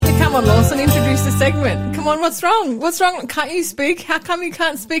on, Lawson, introduce the segment. Come on, what's wrong? What's wrong? Can't you speak? How come you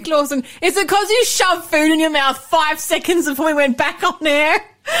can't speak, Lawson? Is it because you shoved food in your mouth 5 seconds before we went back on air?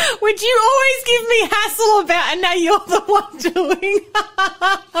 Which you always give me hassle about, and now you're the one doing.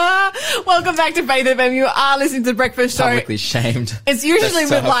 Welcome back to Faith FM. You are listening to Breakfast Show. Publicly shamed. It's usually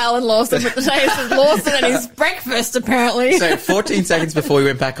with Lyle and Lawson, but today it's with Lawson and his breakfast, apparently. So 14 seconds before we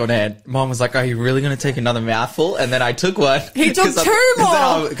went back on air, Mom was like, are you really going to take another mouthful? And then I took one. He took two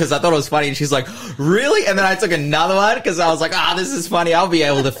more. Because I thought it was funny. And she's like, really? And then I took another one because I was like, this is funny. I'll be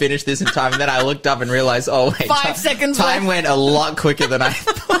able to finish this in time. And then I looked up and realized, wait. 5 seconds Time left. went a lot quicker than I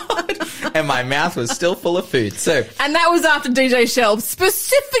thought. And my mouth was still full of food. And that was after DJ Shelb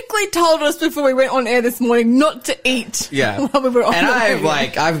specifically told us before we went on air this morning not to eat. Yeah. While we were on and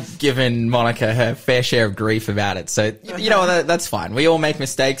air. I've given Monica her fair share of grief about it. So, you know, that's fine. We all make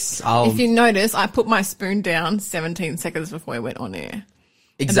mistakes. If you notice, I put my spoon down 17 seconds before we went on air.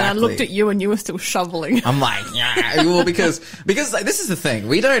 Exactly. And then I looked at you and you were still shoveling. I'm like, yeah. Well, because like, this is the thing.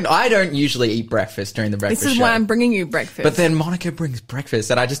 I don't usually eat breakfast during the breakfast show. This is why I'm bringing you breakfast. But then Monica brings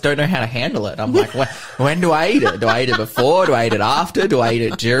breakfast and I just don't know how to handle it. I'm like, when do I eat it? Do I eat it before? Do I eat it after? Do I eat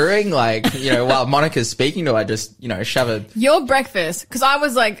it during? Like, you know, while Monica's speaking, do I just, you know, shove it? Your breakfast. Because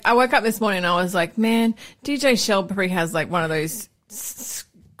I woke up this morning and I was like, man, DJ Shelby has like one of those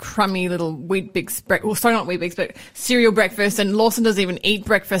crummy little Weet Bix not Weet Bix, but cereal breakfast, and Lawson doesn't even eat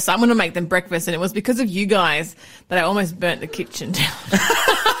breakfast, so I'm going to make them breakfast, and it was because of you guys that I almost burnt the kitchen down.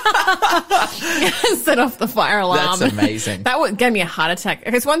 Set off the fire alarm. That's amazing. That gave me a heart attack.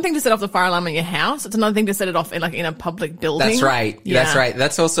 Okay, it's one thing to set off the fire alarm in your house, it's another thing to set it off in a public building. That's right. Yeah. That's right.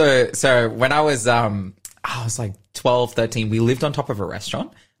 That's also, so when I was like 12, 13, we lived on top of a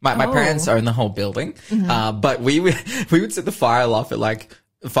restaurant. My parents own the whole building. Mm-hmm. But we would set the fire alarm off at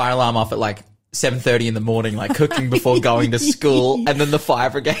like 7:30 in the morning, like cooking before going to school, and then the fire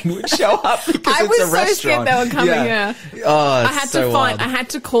brigade would show up because it's a restaurant. I was so scared they were coming, yeah. Oh, I had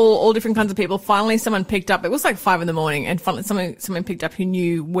to call all different kinds of people. Finally, someone picked up. It was like 5 a.m, and finally someone picked up who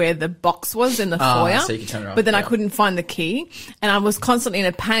knew where the box was in the foyer. So you can turn it off. But then I couldn't find the key, and I was constantly in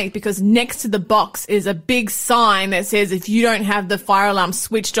a panic because next to the box is a big sign that says, if you don't have the fire alarm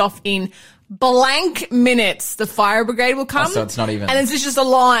switched off in blank minutes, the fire brigade will come. So it's not even. And it's just a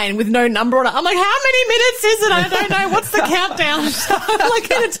line with no number on it. I'm like, how many minutes is it? I don't know. What's the countdown? So I'm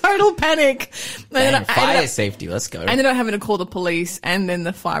like in a total panic. Fire safety, let's go. I ended up having to call the police and then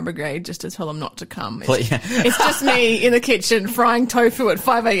the fire brigade just to tell them not to come. Yeah. It's just me in the kitchen frying tofu at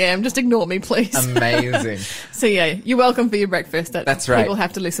 5 a.m. Just ignore me, please. Amazing. So yeah, you're welcome for your breakfast. That's right. People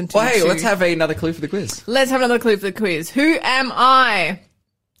have to listen to. Well, hey, let's have another clue for the quiz. Let's have another clue for the quiz. Who am I?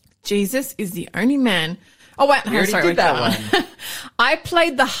 Jesus is the only man. Oh, wait. We already did that one. I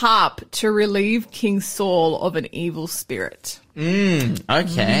played the harp to relieve King Saul of an evil spirit.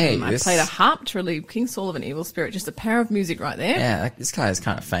 Okay. I played a harp to relieve King Saul of an evil spirit. Just a pair of music right there. Yeah, this guy is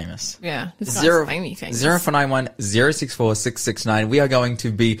kind of famous. Yeah, this guy's famous. 0491 064 669. We are going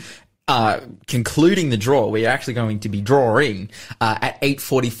to be concluding the draw. We are actually going to be drawing at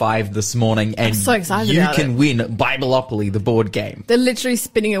 8:45 this morning, and I'm so excited you about can win Bibleopoly, the board game. They're literally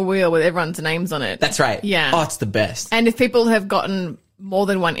spinning a wheel with everyone's names on it. That's right. Yeah. Oh, it's the best. And if people have gotten more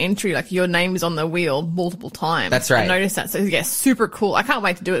than one entry, like your name is on the wheel multiple times. That's right. I noticed that. So yeah, super cool. I can't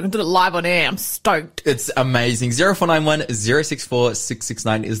wait to do it. I did it live on air. I'm stoked. It's amazing. 0491 064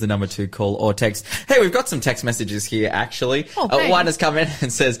 669 is the number to call or text. Hey, we've got some text messages here actually. One has come in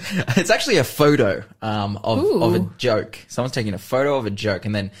and says it's actually a photo of a joke. Someone's taking a photo of a joke,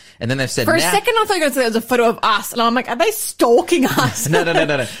 and then they've said, for a second I thought you were going to say it was a photo of us, and I'm like, are they stalking us? No.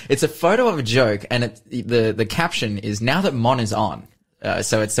 It's a photo of a joke, and the caption is, now that Mon is on.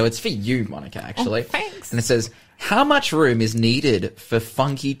 So it's for you, Monica, actually. Oh, thanks. And it says, how much room is needed for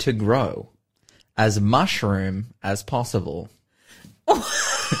Funky to grow? As mushroom as possible. What?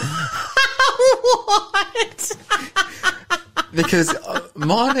 Because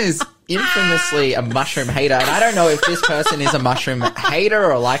Mon is infamously a mushroom hater, and I don't know if this person is a mushroom hater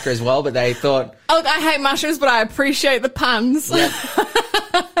or a liker as well, but they thought... Look, I hate mushrooms, but I appreciate the puns. Yep.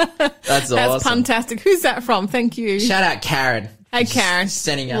 That's awesome. That's puntastic. Who's that from? Thank you. Shout out Karen. Hey, Karen.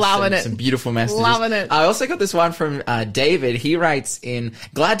 Sending us some beautiful messages. Loving it. I also got this one from David. He writes in,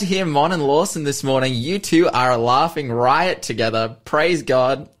 glad to hear Mon and Lawson this morning. You two are a laughing riot together. Praise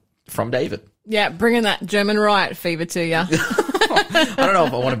God. From David. Yeah, bringing that German riot fever to you. I don't know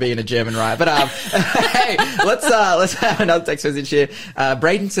if I want to be in a German riot, but hey, let's have another text message here.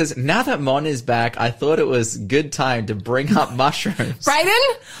 Braden says, now that Mon is back, I thought it was good time to bring up mushrooms. Braden,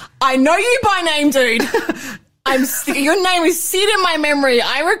 I know you by name, dude. Your name is seared in my memory.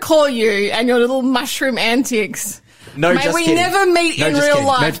 I recall you and your little mushroom antics. No, May just we kidding. never meet No, in just real kidding.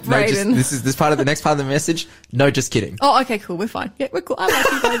 life, No, just, Brayden. this is this part of the next part of the message. No, just kidding. Oh, okay, cool. We're fine. Yeah, we're cool. I like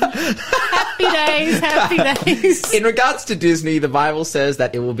you, Brayden. Happy days. Happy days. In regards to Disney, the Bible says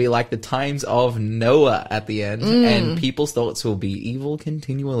that it will be like the times of Noah at the end, and people's thoughts will be evil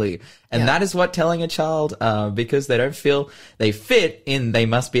continually. And that is what telling a child, because they don't feel they fit in, they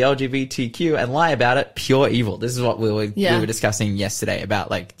must be LGBTQ and lie about it, pure evil. This is what we were discussing yesterday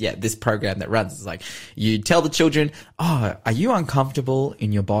about this program that runs. It's like, you tell the children, oh, are you uncomfortable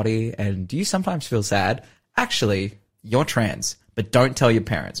in your body and do you sometimes feel sad? Actually, you're trans, but don't tell your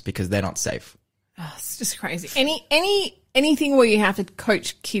parents because they're not safe. Oh, it's just crazy. Anything where you have to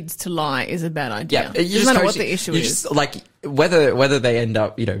coach kids to lie is a bad idea. Yeah, no matter what the issue is. Just, like, whether they end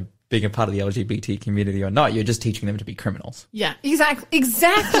up, being a part of the LGBT community or not, you're just teaching them to be criminals. Yeah,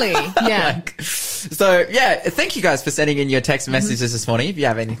 exactly. Yeah. Thank you guys for sending in your text messages this morning. If you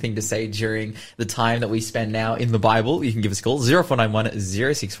have anything to say during the time that we spend now in the Bible, you can give us a call, 0491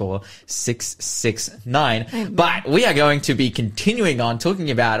 064 669. But we are going to be continuing on talking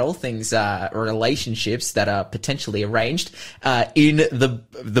about all things relationships that are potentially arranged in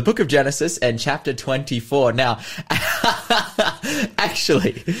the book of Genesis and chapter 24. Now,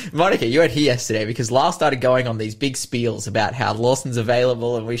 actually, Monica, you weren't here yesterday because Lyle started going on these big spiels about how Lawson's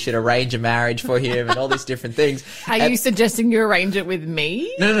available and we should arrange a marriage for him and all these different things. Are you suggesting you arrange it with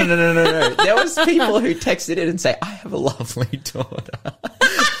me? No. There was people who texted in and say, I have a lovely daughter.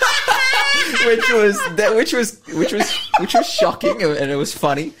 which was shocking and it was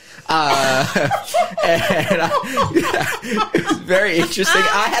funny. It was very interesting.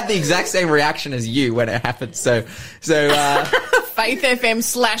 I had the exact same reaction as you when it happened. So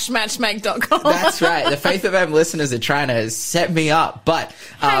FaithFM/matchmake.com. That's right. The Faith FM listeners are trying to set me up, but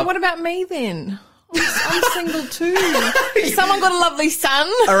hey, what about me then? I'm single too. Someone got a lovely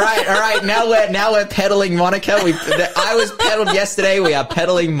son. All right. Now we're peddling Monica. I was peddled yesterday. We are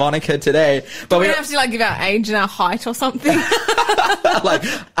peddling Monica today. But we don't have to give our age and our height or something.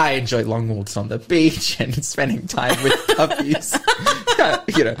 I enjoy long walks on the beach and spending time with puppies.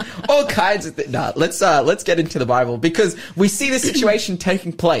 All kinds of things. No, let's get into the Bible because we see this situation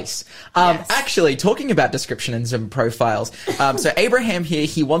taking place. Yes. Actually, talking about description and some profiles. So Abraham here,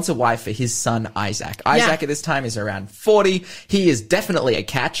 he wants a wife for his son Isaac. Isaac at this time is around 40. He is definitely a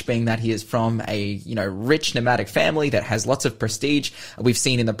catch, being that he is from a, rich nomadic family that has lots of prestige. We've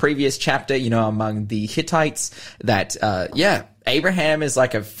seen in the previous chapter, among the Hittites that, Abraham is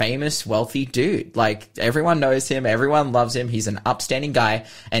like a famous, wealthy dude. Like, everyone knows him. Everyone loves him. He's an upstanding guy.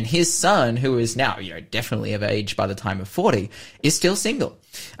 And his son, who is now, definitely of age by the time of 40, is still single.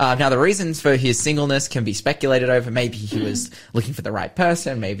 Now, the reasons for his singleness can be speculated over. Maybe he was looking for the right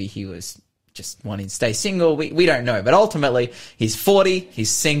person. Maybe he was just wanting to stay single. We don't know. But ultimately, he's 40, he's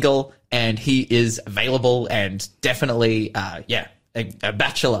single, and he is available and definitely, a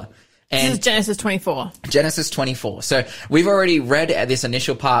bachelor. And this is Genesis 24. Genesis 24. So we've already read this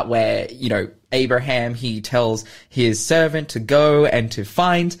initial part where, Abraham, he tells his servant to go and to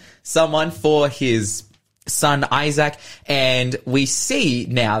find someone for his son Isaac, and we see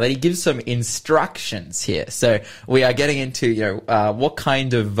now that he gives some instructions here. So we are getting into what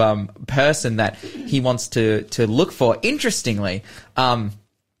kind of person that he wants to look for. Interestingly, up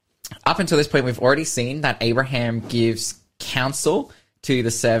until this point, we've already seen that Abraham gives counsel to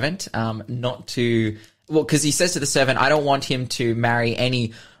the servant, because he says to the servant, I don't want him to marry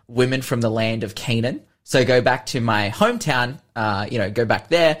any women from the land of Canaan. So go back to my hometown, go back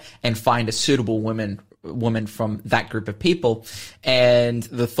there and find a suitable woman from that group of people. And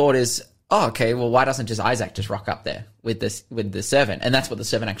the thought is, oh, okay, well, why doesn't just Isaac just rock up there with the servant? And that's what the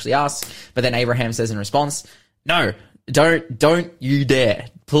servant actually asks. But then Abraham says in response, no, don't you dare.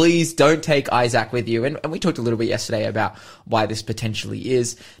 Please don't take Isaac with you. And we talked a little bit yesterday about why this potentially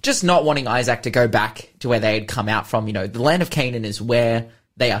is. Just not wanting Isaac to go back to where they had come out from. The land of Canaan is where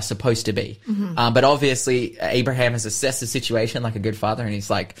they are supposed to be. Mm-hmm. But obviously, Abraham has assessed the situation like a good father, and he's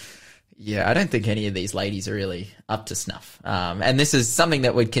like, yeah, I don't think any of these ladies are really up to snuff. And this is something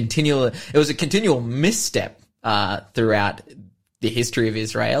that it was a continual misstep throughout the history of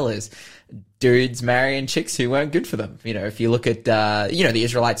Israel, is dudes marrying chicks who weren't good for them. If you look at, the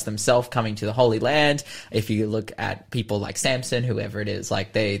Israelites themselves coming to the Holy Land, if you look at people like Samson, whoever it is,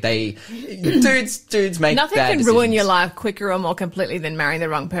 like dudes make nothing bad can decisions. ruin your life quicker or more completely than marrying the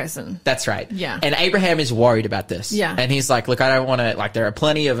wrong person. That's right. Yeah. And Abraham is worried about this. Yeah. And he's like, look, I don't want to, there are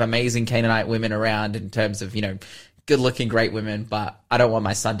plenty of amazing Canaanite women around in terms of, good-looking, great women, but I don't want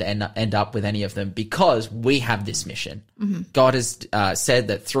my son to end up with any of them because we have this mission. Mm-hmm. God has said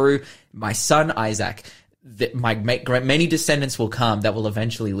that through my son Isaac, that many descendants will come that will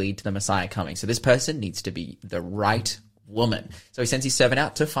eventually lead to the Messiah coming. So this person needs to be the right woman. So he sends his servant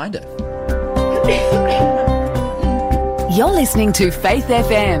out to find her. You're listening to Faith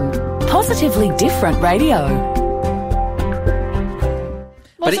FM, positively different radio.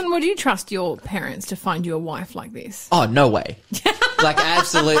 Lawson, would you trust your parents to find you a wife like this? Oh, no way. Like,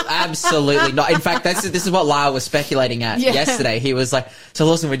 absolutely not. In fact, this is what Lyle was speculating at yesterday. He was like, so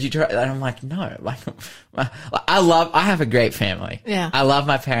Lawson, would you try? And I'm like, no. Like, I have a great family. Yeah. I love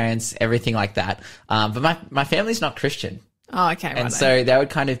my parents, everything like that. But my family's not Christian. Oh, okay. Right. And so they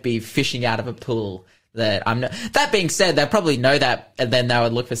would kind of be fishing out of a pool that I'm not. That being said, they probably know that, and then they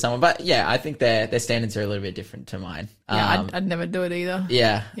would look for someone. But yeah, I think their standards are a little bit different to mine. Yeah, I'd never do it either.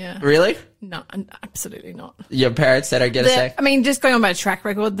 Yeah. Yeah. Really? No, absolutely not. Your parents that don't get a say? I mean, just going on my track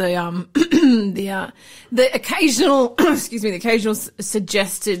record, the occasional, the occasional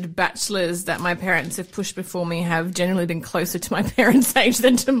suggested bachelors that my parents have pushed before me have generally been closer to my parents' age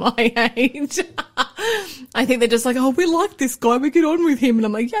than to my age. I think they're just like, oh, we like this guy, we get on with him. And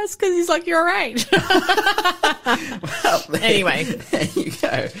I'm like, yes, because he's like your age. Well, anyway. There you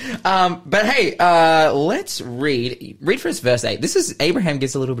go. But hey, let's read for us verse 8. This is Abraham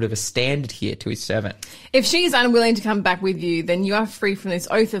gives a little bit of a standard here to his servant. If she is unwilling to come back with you, then you are free from this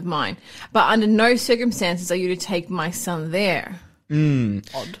oath of mine. But under no circumstances are you to take my son there.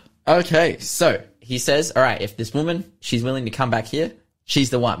 Odd. Okay, so he says, all right, if this woman, she's willing to come back here, she's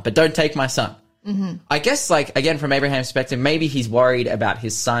the one. But don't take my son. Mm-hmm. I guess, like, again, from Abraham's perspective, maybe he's worried about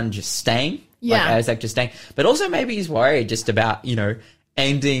his son just staying. Yeah. Like Isaac just staying. But also maybe he's worried just about,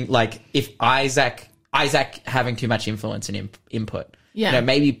 ending, like, if Isaac having too much influence and input. Yeah.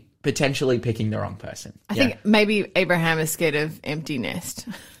 Maybe potentially picking the wrong person. I think maybe Abraham is scared of empty nest.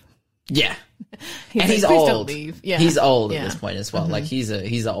 Yeah. And he's like, old. Leave. Yeah. He's old at this point as well. Mm-hmm. Like he's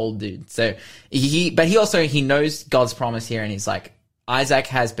an old dude. So he knows God's promise here, and he's like, Isaac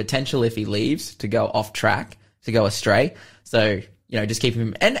has potential if he leaves to go off track, to go astray. So, just keep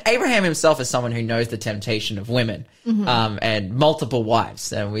him. And Abraham himself is someone who knows the temptation of women, and multiple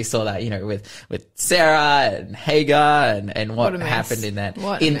wives. And we saw that, with Sarah and Hagar and what happened in that.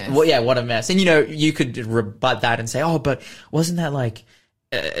 What a mess. And, you could rebut that and say, oh, but wasn't that like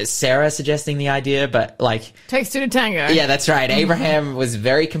Sarah suggesting the idea? But like, takes two to tango. Yeah, that's right. Abraham was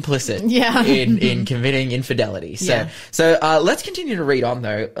very complicit in committing infidelity. So let's continue to read on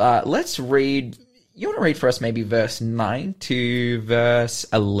though. Let's read. You want to read for us maybe verse 9 to verse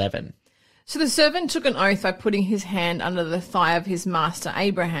 11. So the servant took an oath by putting his hand under the thigh of his master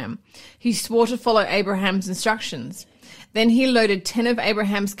Abraham. He swore to follow Abraham's instructions. Then he loaded 10 of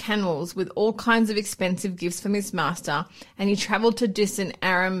Abraham's camels with all kinds of expensive gifts from his master, and he travelled to distant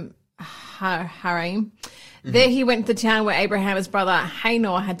Aram Harim. There he went to the town where Abraham's brother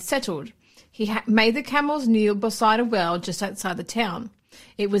Hanor had settled. He made the camels kneel beside a well just outside the town.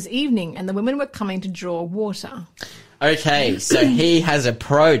 It was evening, and the women were coming to draw water. Okay, so he has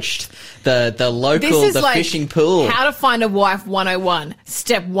approached the local, fishing pool. How to find a wife 101.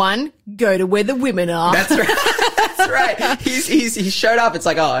 Step 1, go to where the women are. That's right. That's right. He showed up. It's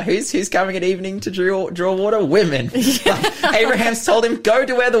like, oh, who's coming at evening to draw water? Women. Like, Abraham's told him, go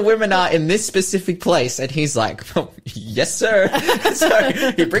to where the women are in this specific place. And he's like, oh, yes, sir. So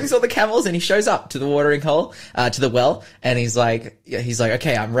he brings all the camels and he shows up to the watering hole, to the well. And he's like,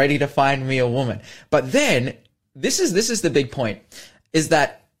 okay, I'm ready to find me a woman. But then, this is the big point, is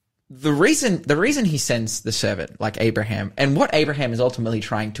that the reason he sends the servant like Abraham, and what Abraham is ultimately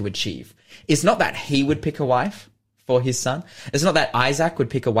trying to achieve, is not that he would pick a wife for his son. It's not that Isaac would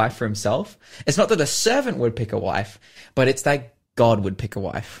pick a wife for himself. It's not that a servant would pick a wife, but it's that God would pick a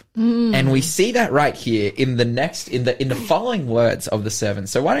wife. And we see that right here in the following words of the servant.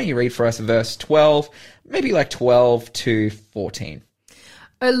 So why don't you read for us verse 12, maybe like 12 to 14.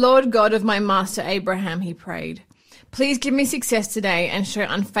 O Lord God of my master Abraham, he prayed, please give me success today and show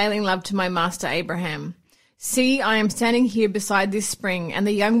unfailing love to my master Abraham. See, I am standing here beside this spring, and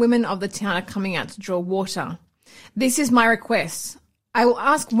the young women of the town are coming out to draw water. This is my request. I will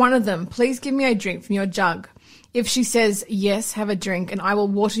ask one of them, please give me a drink from your jug. If she says, yes, have a drink, and I will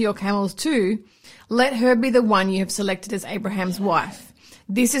water your camels too, let her be the one you have selected as Abraham's wife.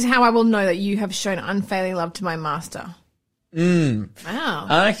 This is how I will know that you have shown unfailing love to my master.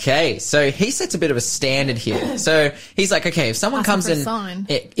 Wow. Okay, so he sets a bit of a standard here. So he's like, okay, if someone comes and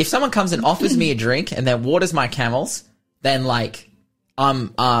offers me a drink and then waters my camels, then like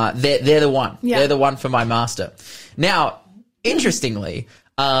they're the one. Yeah. They're the one for my master. Now, interestingly,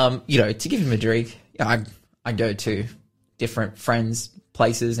 to give him a drink, I go to different friends'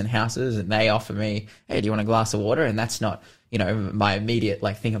 places and houses and they offer me, hey, do you want a glass of water? And that's not, you know, my immediate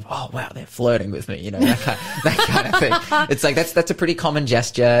like thing of, oh wow, they're flirting with me, you know, that kind of thing. It's like that's a pretty common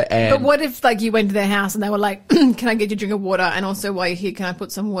gesture. And But what if like you went to their house and they were like, can I get you a drink of water? And also while you're here, can I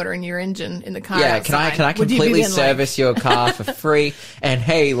put some water in your engine in the car? yeah, outside? can I Would you be completely then, like- service your car for free? And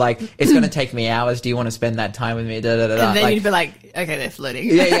hey, like it's going to take me hours. Do you want to spend that time with me? Da, da, da, da. And then Like, you'd be like, okay, they're flirting.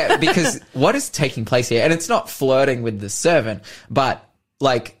 yeah, because what is taking place here? And it's not flirting with the servant, but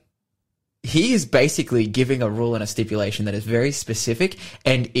like he is basically giving a rule and a stipulation that is very specific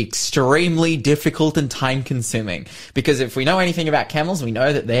and extremely difficult and time consuming. Because if we know anything about camels, we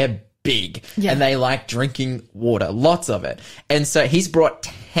know that they're big and they like drinking water, lots of it. And so he's brought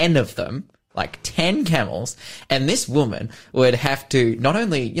 10 of them, like 10 camels, and this woman would have to not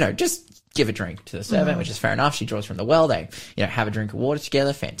only, you know, just give a drink to the servant, which is fair enough. She draws from the well. They, you know, have a drink of water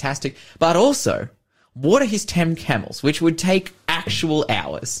together. Fantastic. But also water his 10 camels, which would take actual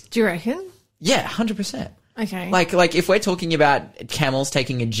hours. Do you reckon? Yeah, 100%. Okay. Like if we're talking about camels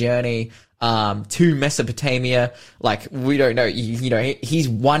taking a journey to Mesopotamia, like we don't know, you know, he's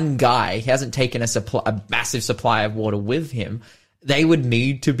one guy. He hasn't taken a massive supply of water with him. They would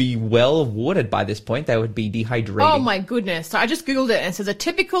need to be well watered by this point. They would be dehydrated. Oh my goodness. So I just Googled it and it says a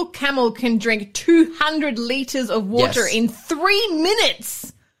typical camel can drink 200 liters of water Yes. in 3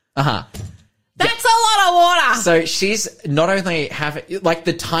 minutes. Uh-huh. That's a lot of water. So she's not only having, like,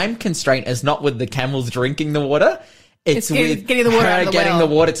 the time constraint is not with the camels drinking the water, it's with getting the water her out of the getting well.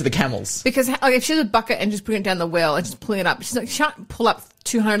 the water to the camels. Because like, if she has a bucket and just putting it down the well and just pulling it up, she can't pull up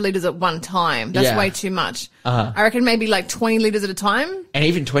 200 litres at one time. That's Yeah. way too much. I reckon maybe like 20 litres at a time. And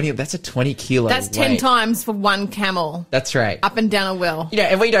even 20, that's a 20 kilo That's 10 weight. times for one camel That's right. up and down a well. You know,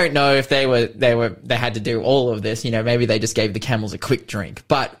 and we don't know if they had to do all of this. You know, maybe they just gave the camels a quick drink.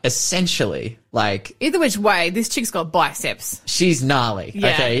 But essentially, like, Either which way, this chick's got biceps. she's gnarly.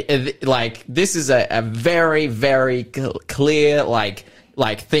 Yeah. Okay, like this is a very very clear like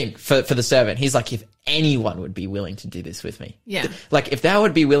thing for the servant. He's like, if anyone would be willing to do this with me, Yeah. like if they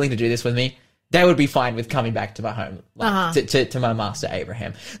would be willing to do this with me, they would be fine with coming back to my home, like, to my master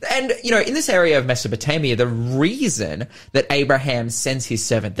Abraham. And, you know, in this area of Mesopotamia, the reason that Abraham sends his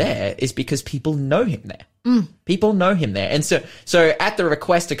servant there is because people know him there. People know him there. And so at the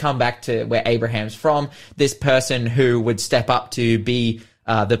request to come back to where Abraham's from, this person who would step up to be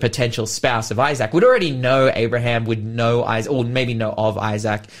the potential spouse of Isaac would already know Abraham, would know Isaac, or maybe know of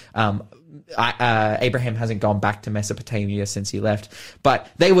Isaac. Abraham hasn't gone back to Mesopotamia since he left, but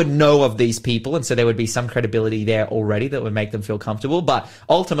they would know of these people, and so there would be some credibility there already that would make them feel comfortable. But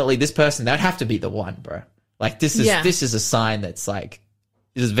ultimately, this person, they'd have to be the one, bro. Like this is a sign that's like,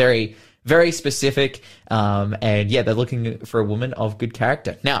 it is very, very specific. And yeah, they're looking for a woman of good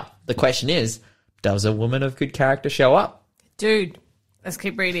character. Now, the question is, does a woman of good character show up? Dude, let's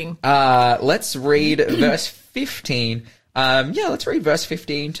keep reading. Let's read verse 15. Let's read verse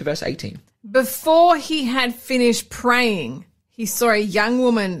 15 to verse 18. Before he had finished praying, he saw a young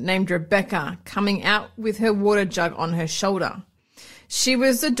woman named Rebecca coming out with her water jug on her shoulder. She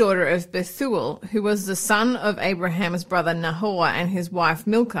was the daughter of Bethuel, who was the son of Abraham's brother Nahor and his wife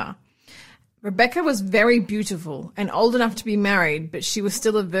Milcah. Rebecca was very beautiful and old enough to be married, but she was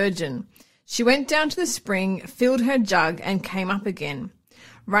still a virgin. She went down to the spring, filled her jug, and came up again.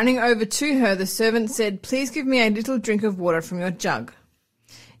 Running over to her, the servant said, "Please give me a little drink of water from your jug."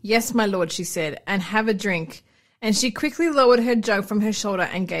 "Yes, my lord," she said, "and have a drink." And she quickly lowered her jug from her shoulder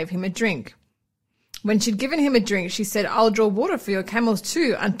and gave him a drink. When she'd given him a drink, she said, "I'll draw water for your camels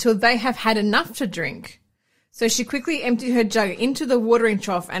too, until they have had enough to drink." So she quickly emptied her jug into the watering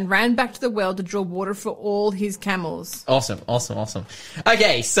trough and ran back to the well to draw water for all his camels. Awesome.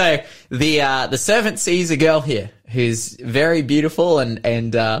 Okay, so the servant sees a girl here who's very beautiful and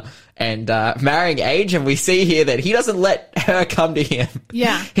marrying age, and we see here that he doesn't let her come to him.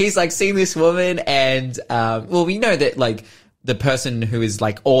 Yeah. He's like seeing this woman, and we know that like the person who is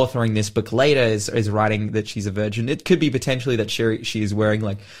like authoring this book later is writing that she's a virgin. It could be potentially that she is wearing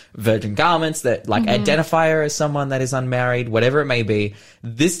like virgin garments that like identify her as someone that is unmarried, whatever it may be.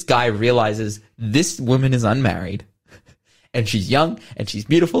 This guy realizes this woman is unmarried and she's young and she's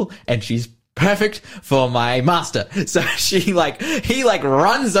beautiful and she's perfect for my master. So he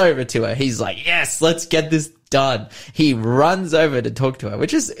runs over to her. He's like, "Yes, let's get this done." He runs over to talk to her,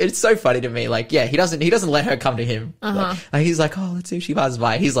 it's so funny to me. Like, yeah, he doesn't let her come to him. Like, he's like, "Oh, let's see if she passes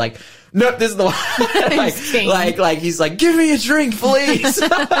by." He's like, "Nope, this is the one." like he's like, "Give me a drink, please."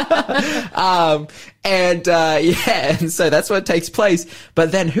 And so that's what takes place.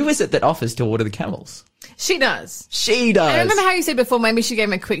 But then who is it that offers to water the camels? She does. She does. I remember how you said before maybe she gave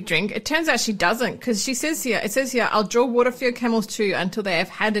him a quick drink. It turns out she doesn't, because it says here, I'll draw water for your camels too until they have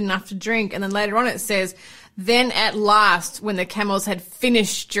had enough to drink. And then later on it says, then at last, when the camels had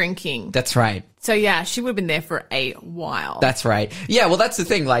finished drinking. That's right. So yeah, she would have been there for a while. That's right. Yeah, well, that's the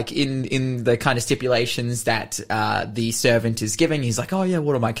thing. Like in the kind of stipulations that the servant is giving, he's like, oh yeah,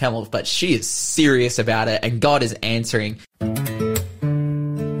 water my camels. But she is serious about it, and God is answering.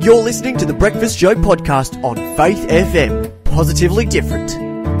 You're listening to the Breakfast Show podcast on Faith FM. Positively different.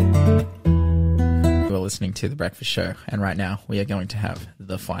 We're listening to the Breakfast Show, and right now we are going to have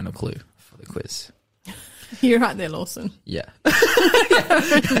the final clue for the quiz. You're right there, Lawson. Yeah.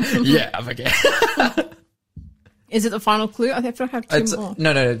 Yeah, I'm okay. Is it the final clue? I feel like I have two more.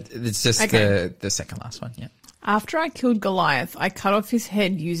 No, it's just the second last one, yeah. After I killed Goliath, I cut off his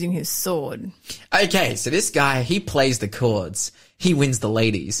head using his sword. Okay, so this guy, he plays the chords. He wins the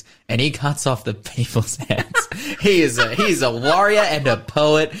ladies, and he cuts off the people's heads. He's a warrior and a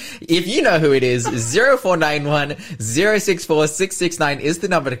poet. If you know who it is, 0491 064 669 is the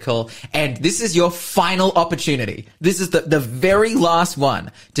number to call, and this is your final opportunity. This is the very last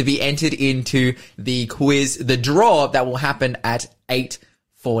one to be entered into the quiz, the draw that will happen at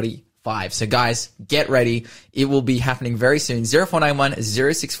 8:45. So guys, get ready. It will be happening very soon. 0491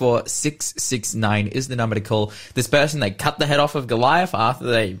 064 669 is the number to call. This person, they cut the head off of Goliath after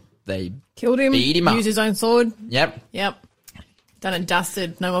they killed him, beat him up. Used his own sword. Yep. Done and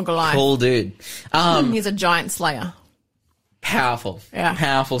dusted. No more Goliath. Cool dude. He's a giant slayer. Powerful. Yeah.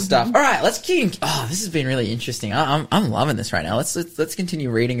 Powerful stuff. All right, let's keep. Oh, this has been really interesting. I'm loving this right now. Let's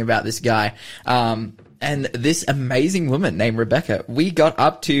continue reading about this guy. And this amazing woman named Rebecca. We got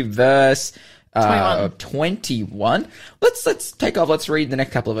up to verse 21. Let's take off. Let's read the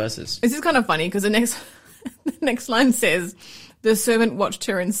next couple of verses. This is kind of funny because the next line says, the servant watched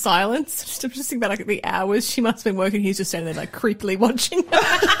her in silence. Just think about like the hours she must have been working. He's just standing there like creepily watching.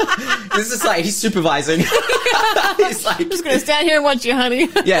 This is like he's supervising. He's like, just going to stand here and watch you, honey.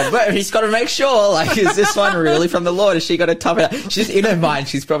 Yeah, but he's got to make sure, like, is this one really from the Lord? Is she got to top it out? She's in her mind.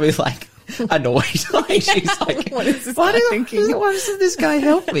 She's probably like annoyed. Like, she's like, what is this guy thinking? Why doesn't this guy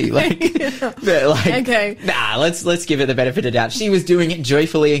help me? Like, Yeah. But like, Okay. Nah, let's give it the benefit of doubt. She was doing it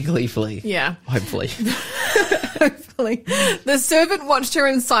joyfully and gleefully. Yeah. Hopefully. Hopefully. The servant watched her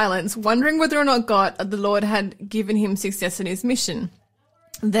in silence, wondering whether or not God, the Lord, had given him success in his mission.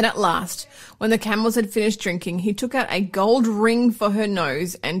 Then at last, when the camels had finished drinking, he took out a gold ring for her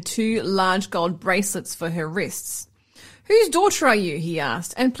nose and 2 large gold bracelets for her wrists. Whose daughter are you? He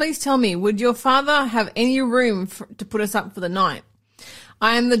asked. And please tell me, would your father have any room to put us up for the night?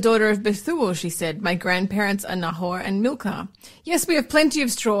 I am the daughter of Bethuel, she said. My grandparents are Nahor and Milcah. Yes, we have plenty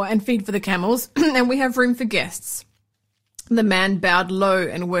of straw and feed for the camels, and we have room for guests. The man bowed low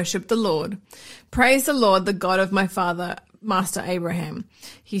and worshipped the Lord. Praise the Lord, the God of my father, Master Abraham.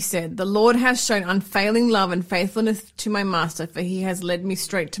 He said, the Lord has shown unfailing love and faithfulness to my master, for he has led me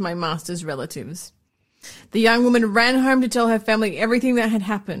straight to my master's relatives. The young woman ran home to tell her family everything that had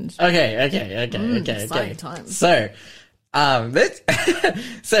happened. Okay. Exciting times. So,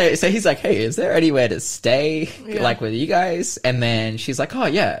 so he's like, hey, is there anywhere to stay, like with you guys? And then she's like, oh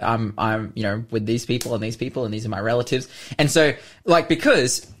yeah, I'm, with these people and these people and these are my relatives. And so, like,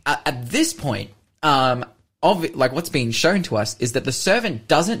 because at this point, what's being shown to us is that the servant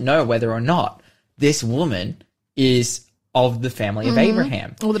doesn't know whether or not this woman is of the family of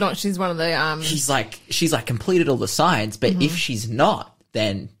Abraham. Whether or not she's one of the, she's like completed all the signs, but if she's not,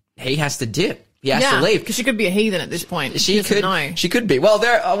 then he has to dip. He has to leave because she could be a heathen at this point. She could be. Well,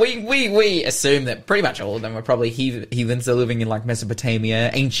 there we assume that pretty much all of them are probably heathens. They're living in like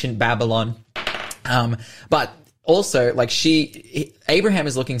Mesopotamia, ancient Babylon. But also, like Abraham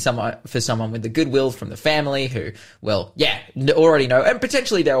is looking for someone with the goodwill from the family who, already know, and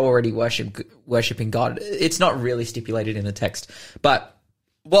potentially they're already worshiping God. It's not really stipulated in the text, but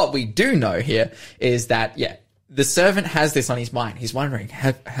what we do know here is that, the servant has this on his mind. He's wondering,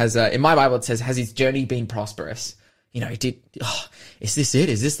 in my Bible it says, has his journey been prosperous? Is this it?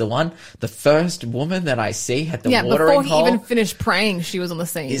 Is this the one? The first woman that I see at the watering hole? Before he even finished praying, she was on the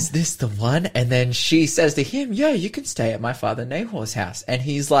scene. Is this the one? And then she says to him, yeah, you can stay at my father Nahor's house. And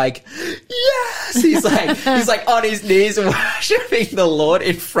he's like, yes! He's like on his knees worshiping the Lord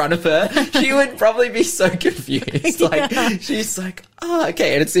in front of her. She would probably be so confused. She's like, oh,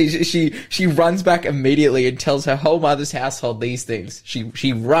 okay. And she runs back immediately and tells her whole mother's household these things.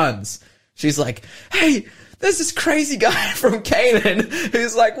 She runs. She's like, hey, there's this crazy guy from Canaan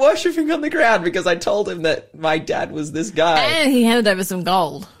who's like worshipping on the ground because I told him that my dad was this guy. And he handed over some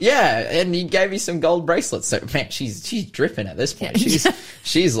gold. Yeah, and he gave me some gold bracelets. So man, she's dripping at this point. Yeah.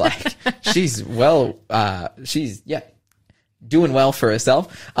 She's doing well for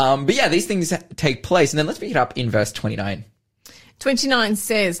herself. But yeah, these things take place. And then let's pick it up in verse 29. 29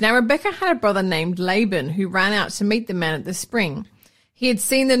 says, Now Rebekah had a brother named Laban who ran out to meet the man at the spring. He had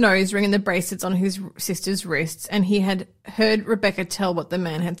seen the nose ring and the bracelets on his sister's wrists, and he had heard Rebekah tell what the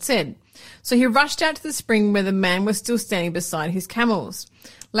man had said. So he rushed out to the spring where the man was still standing beside his camels.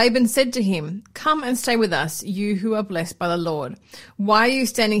 Laban said to him, Come and stay with us, you who are blessed by the Lord. Why are you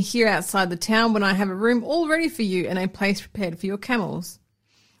standing here outside the town when I have a room all ready for you and a place prepared for your camels?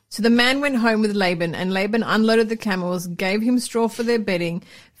 So the man went home with Laban, and Laban unloaded the camels, gave him straw for their bedding,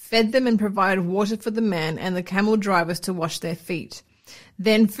 fed them and provided water for the man and the camel drivers to wash their feet.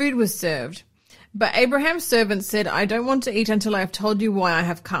 Then food was served. But Abraham's servant said, I don't want to eat until I have told you why I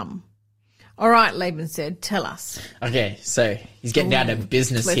have come. All right, Laban said, tell us. Okay, so he's getting down to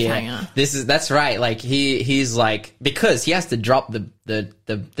business here. Cliffhanger. That's right. Like he's like, because he has to drop the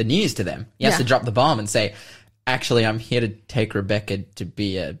news to them. He has to drop the bomb and say, actually, I'm here to take Rebekah to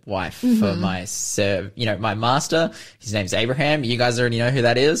be a wife for my my master. His name's Abraham. You guys already know who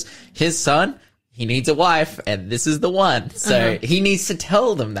that is. His son, he needs a wife, and this is the one. So he needs to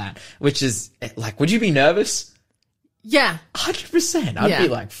tell them that, which is like, would you be nervous? Yeah. 100%. I'd be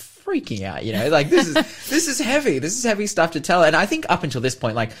like freaking out, like this is heavy. This is heavy stuff to tell. And I think up until this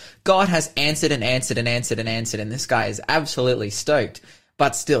point, like God has answered and answered and answered and answered, and this guy is absolutely stoked.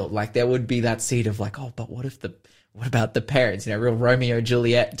 But still, like, there would be that seed of like, oh, but what about the parents? Real Romeo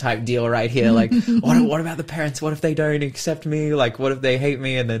Juliet type deal right here. Like, what about the parents? What if they don't accept me? Like, what if they hate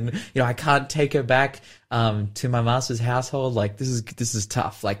me? And then, I can't take her back, to my master's household. Like, this is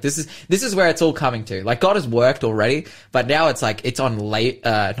tough. Like, this is where it's all coming to. Like, God has worked already, but now it's like, it's on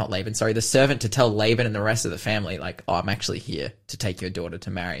the servant to tell Laban and the rest of the family, like, oh, I'm actually here to take your daughter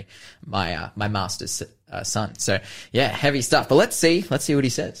to marry my master's son. So yeah, heavy stuff. But let's see what he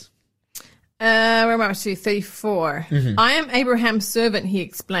says. Where am I to? 34. I am Abraham's servant, he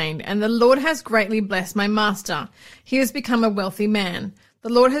explained, and the Lord has greatly blessed my master. He has become a wealthy man. The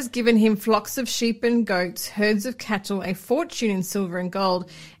Lord has given him flocks of sheep and goats, herds of cattle, a fortune in silver and gold,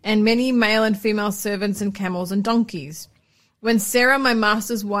 and many male and female servants and camels and donkeys. When Sarah, my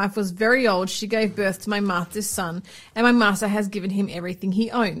master's wife, was very old, she gave birth to my master's son, and my master has given him everything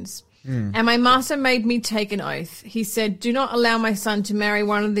he owns. And my master made me take an oath. He said, do not allow my son to marry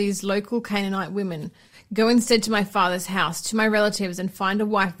one of these local Canaanite women. Go instead to my father's house, to my relatives, and find a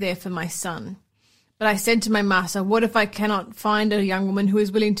wife there for my son. But I said to my master, what if I cannot find a young woman who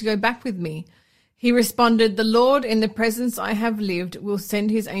is willing to go back with me? He responded, the Lord, in the presence I have lived, will send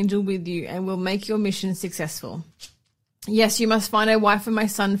his angel with you and will make your mission successful. Yes, you must find a wife for my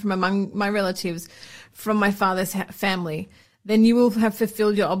son from among my relatives, from my father's family. Then you will have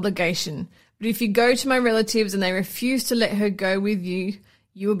fulfilled your obligation. But if you go to my relatives and they refuse to let her go with you,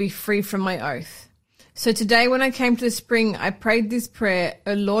 you will be free from my oath. So today when I came to the spring, I prayed this prayer,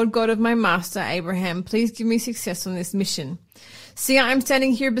 O Lord God of my master Abraham, please give me success on this mission. See, I am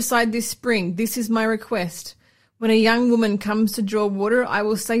standing here beside this spring. This is my request. When a young woman comes to draw water, I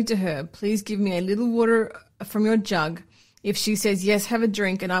will say to her, please give me a little water from your jug. If she says, yes, have a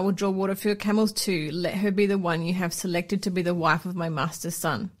drink, and I will draw water for your camels too, let her be the one you have selected to be the wife of my master's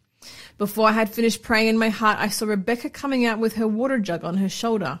son. Before I had finished praying in my heart, I saw Rebekah coming out with her water jug on her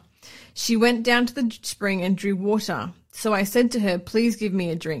shoulder. She went down to the spring and drew water. So I said to her, please give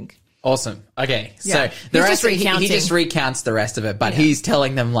me a drink. Awesome. Okay. Yeah. So the rest, he just recounts the rest of it, but he's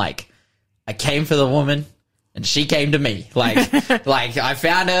telling them, like, I came for the woman. And she came to me, like I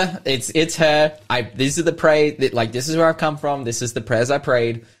found her. It's her. These are the pray. Like, this is where I've come from. This is the prayers I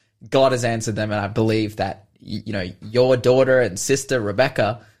prayed. God has answered them, and I believe that your daughter and sister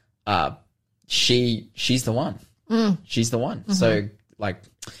Rebekah, she's the one. She's the one. So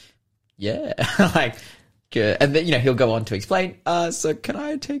yeah, good. And then he'll go on to explain. So can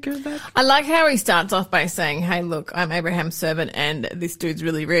I take her back? I like how he starts off by saying, "Hey, look, I'm Abraham's servant, and this dude's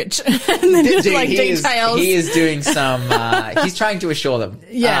really rich." And then just details. He is doing some. He's trying to assure them.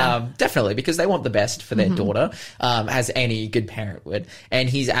 Yeah, definitely, because they want the best for their daughter, as any good parent would. And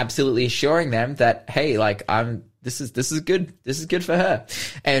he's absolutely assuring them that, hey, like This is good. This is good for her.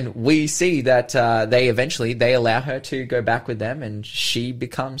 And we see that they allow her to go back with them, and she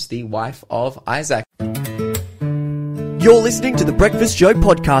becomes the wife of Isaac. You're listening to the Breakfast Show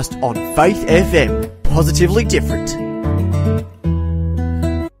podcast on Faith FM. Positively different.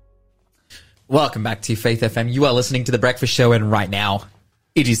 Welcome back to Faith FM. You are listening to the Breakfast Show, and right now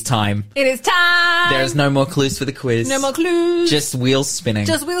It is time. It is time. There's no more clues for the quiz. no more clues. Just wheels spinning.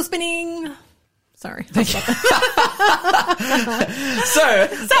 Just wheel spinning. Sorry. So, So,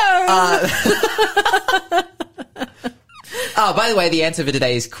 by the way, the answer for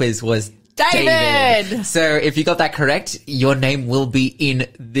today's quiz was David. So if you got that correct, your name will be in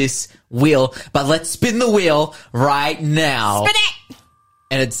this wheel. But let's spin the wheel right now. spin it.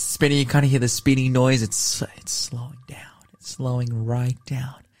 And it's spinning. You kind of hear the spinning noise. It's slowing down. It's slowing right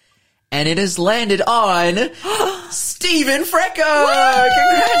down. And it has landed on Stephen Frecko.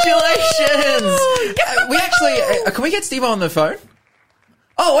 Congratulations. We actually, can we get Steve on the phone?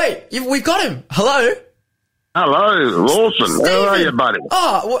 Oh, wait. We've got him. Hello. Hello, Lawson. How are you, buddy?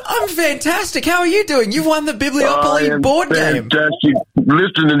 Oh, well, I'm fantastic. How are you doing? You won the Bibliopoly board game. Fantastic.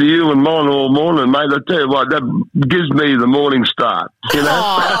 Listening to you and mine all morning, mate. I tell you what, that gives me the morning start. You know?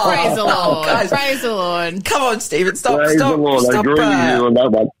 Oh, praise the Lord. guys. Praise the Lord. Come on, Stephen. Praise the Lord. I agree with you on that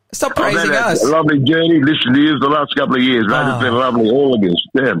one. Stop I've praising had us. a lovely journey listening to you the last couple of years, mate. It's been lovely, all of you.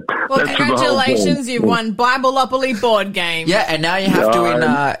 Yeah. Well, That's for the whole congratulations. thing. You've won Bibleopoly board game. Yeah, and now you have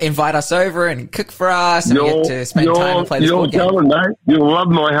to invite us over and cook for us and get to spend time and play this board game. You're coming, mate. You'll love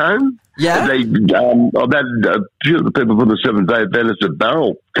my home. Yeah? I've had a few of the people from the Seventh-day Adventist at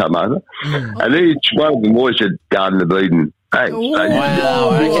Barrel come over, and each one of them always said Garden of Eden. Hey,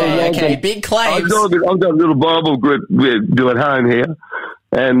 Wow, okay. Big claims. I've got a little Bible group we do at home here,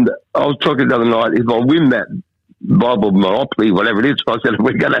 and I was talking the other night, if I win that Bible Monopoly, whatever it is, I said,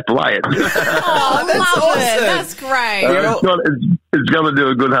 we're going to play it. Oh, That's love awesome. it. That's great. It's going to do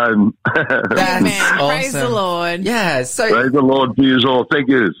a good home. That's Amen. Praise the awesome. Lord. Yeah, so Praise the Lord to you all. Thank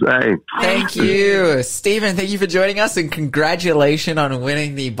you. Hey. thank you. Stephen, thank you for joining us and congratulations on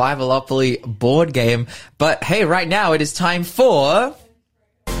winning the Bibleopoly board game. But hey, right now it is time for...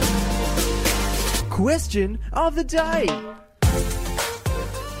 Question of the day.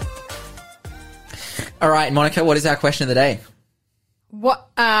 All right, Monica, what is our question of the day? What?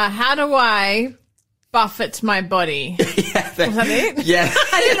 How do I buffet my body? Yeah, Was that it? Yeah.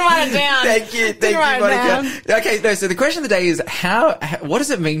 I didn't write it down. Thank you, Didn't write it Monica. Okay, no, so the question of the day is what does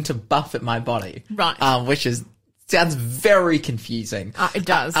it mean to buffet my body? Right. Which sounds very confusing. It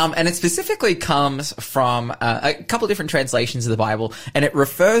does. And it specifically comes from a couple of different translations of the Bible, and it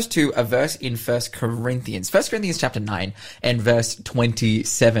refers to a verse in 1 Corinthians chapter 9 and verse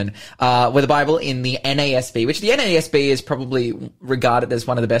 27, where the Bible in the NASB, which the NASB is probably regarded as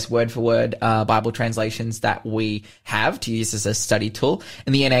one of the best word-for-word Bible translations that we have to use as a study tool.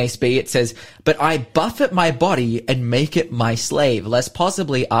 In the NASB, it says, "But I buffet my body and make it my slave, lest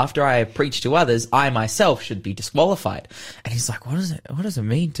possibly after I have preached to others, I myself should be disqualified." And he's like, what does it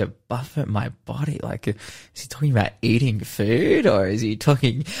mean to buffet my body? Like, is he talking about eating food, or is he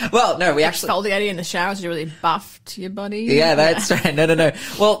talking, well, no, we actually, Exfoliating in the shower so you really buffed your body. yeah, that's right. No.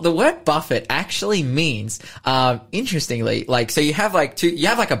 Well, the word buffet actually means, interestingly, like, so you have like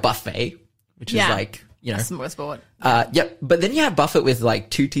a buffet, which is like, you know, smorgasbord. Yep. But then you have buffet with like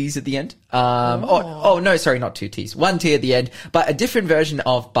 2 T's at the end. No, sorry, not 2 T's. 1 T at the end. But a different version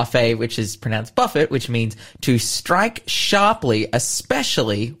of buffet, which is pronounced buffet, which means to strike sharply,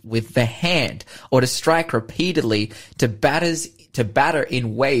 especially with the hand, or to strike repeatedly, to batter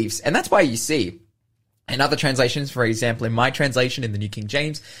in waves. And that's why you see in other translations, for example, in my translation in the New King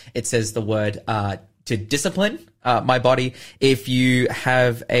James, it says the word, to discipline my body. If you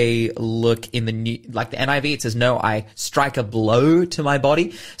have a look in the NIV, it says, no, I strike a blow to my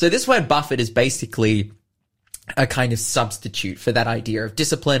body. So this word buffet is basically a kind of substitute for that idea of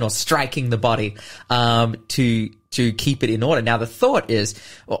discipline or striking the body, to keep it in order. Now the thought is,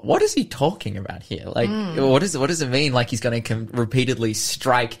 what is he talking about here? Like, what does it mean? Like he's going to repeatedly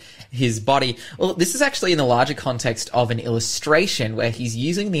strike his body? Well, this is actually in the larger context of an illustration where he's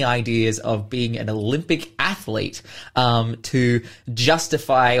using the ideas of being an Olympic athlete, to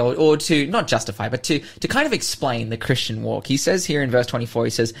justify or to not justify, but to kind of explain the Christian walk. He says here in verse 24,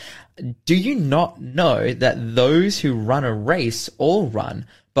 he says, "Do you not know that those who run a race all run,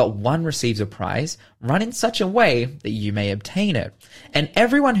 but one receives a prize? Run in such a way that you may obtain it. And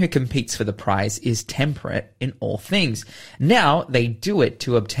everyone who competes for the prize is temperate in all things. Now they do it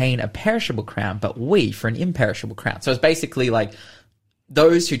to obtain a perishable crown, but we for an imperishable crown." So it's basically like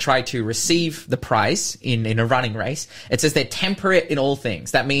those who try to receive the prize in a running race, it says they're temperate in all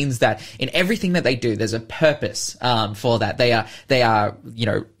things. That means that in everything that they do, there's a purpose for that. They are, you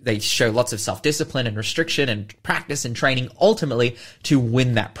know, they show lots of self-discipline and restriction and practice and training ultimately to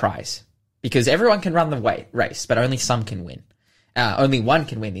win that prize. Because everyone can run the race, but only some can win. Only one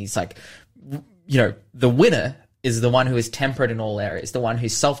can win. He's like, you know, the winner is the one who is temperate in all areas, the one who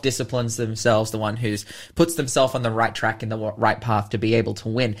self-disciplines themselves, the one who puts themselves on the right track and the right path to be able to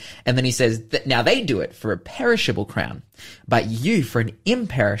win. And then he says that now they do it for a perishable crown, but you for an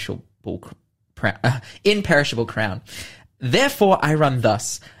imperishable crown. Therefore I run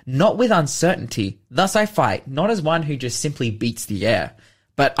thus, not with uncertainty. Thus I fight, not as one who just simply beats the air,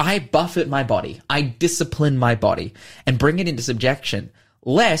 but I buffet my body, I discipline my body, and bring it into subjection,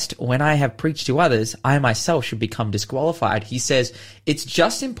 lest when I have preached to others, I myself should become disqualified. He says, it's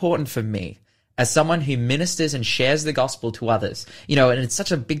just important for me, as someone who ministers and shares the gospel to others, and it's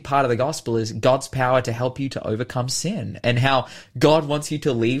such a big part of the gospel is God's power to help you to overcome sin and how God wants you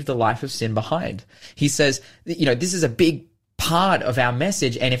to leave the life of sin behind. He says, this is a big part of our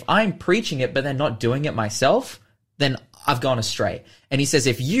message. And if I'm preaching it, but then not doing it myself, then I've gone astray. And he says,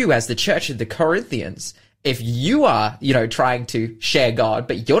 if you, as the church of the Corinthians, if you are, trying to share God,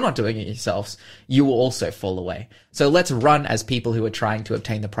 but you're not doing it yourselves, you will also fall away. So let's run as people who are trying to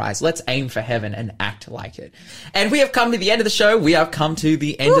obtain the prize. Let's aim for heaven and act like it. And we have come to the end of the show. We have come to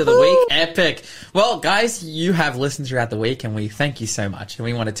the end of the week. Epic. Well, guys, you have listened throughout the week and we thank you so much. And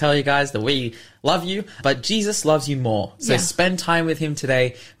we want to tell you guys that we love you, but Jesus loves you more. So spend time with him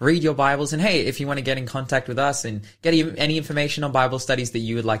today, read your Bibles. And hey, if you want to get in contact with us and get any information on Bible studies that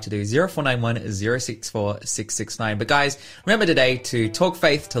you would like to do, 0491 064 669. But guys, remember today to talk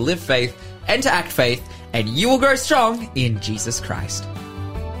faith, to live faith, and to act faith, and you will grow strong in Jesus Christ.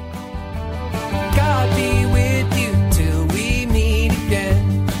 God be with you till we meet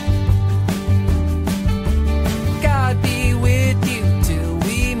again. God be with you till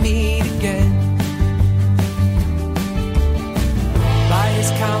we meet again. By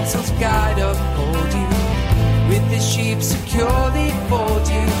his counsel's guide uphold you, with his sheep securely fold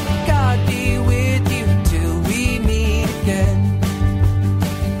you. God be with you till we meet again.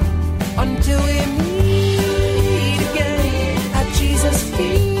 Until we meet again at Jesus'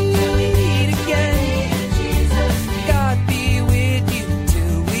 feet again. God be with you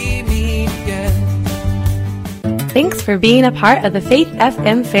till we meet again. Thanks for being a part of the Faith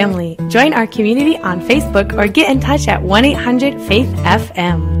FM family. Join our community on Facebook or get in touch at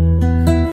 1-800-FAITH-FM.